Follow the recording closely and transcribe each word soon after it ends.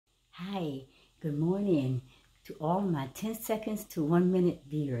Hi, good morning to all my 10 seconds to 1 minute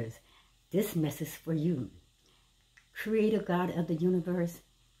viewers. This message for you. Creator God of the universe,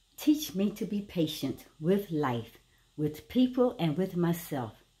 teach me to be patient with life, with people, and with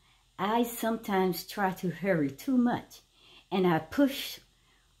myself. I sometimes try to hurry too much, and I push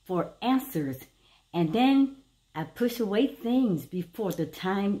for answers, and then I push away things before the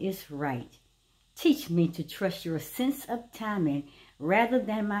time is right. Teach me to trust your sense of timing rather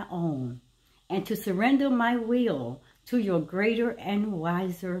than my own, and to surrender my will to your greater and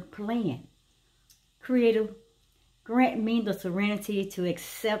wiser plan. Creator, grant me the serenity to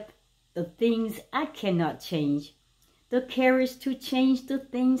accept the things I cannot change, the courage to change the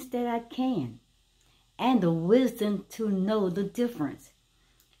things that I can, and the wisdom to know the difference.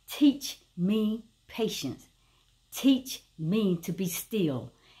 Teach me patience. Teach me to be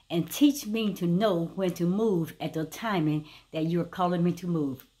still, and teach me to know when to move at the timing that you're calling me to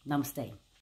move. Namaste.